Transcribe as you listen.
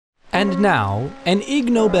And now, an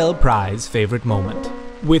Ig Nobel Prize Favorite Moment,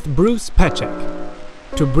 with Bruce Petschek,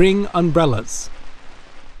 to bring umbrellas.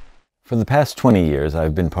 For the past 20 years,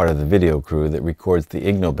 I've been part of the video crew that records the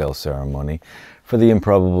Ig Nobel ceremony for the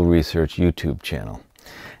Improbable Research YouTube channel.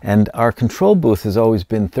 And our control booth has always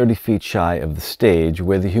been 30 feet shy of the stage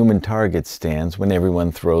where the human target stands when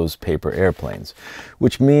everyone throws paper airplanes,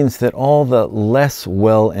 which means that all the less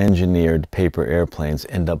well-engineered paper airplanes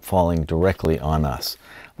end up falling directly on us.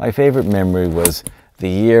 My favorite memory was the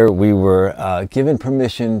year we were given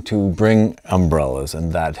permission to bring umbrellas,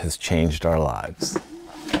 and that has changed our lives.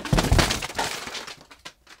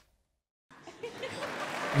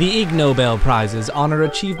 The Ig Nobel Prizes honor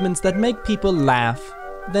achievements that make people laugh,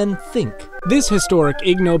 then think. This historic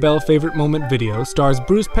Ig Nobel Favorite Moment video stars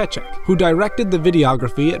Bruce Petschek, who directed the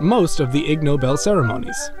videography at most of the Ig Nobel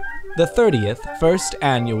ceremonies. The 30th First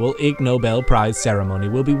Annual Ig Nobel Prize ceremony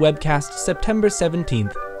will be webcast September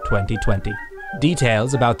 17th, 2020.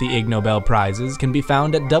 Details about the Ig Nobel Prizes can be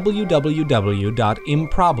found at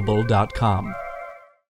www.improbable.com.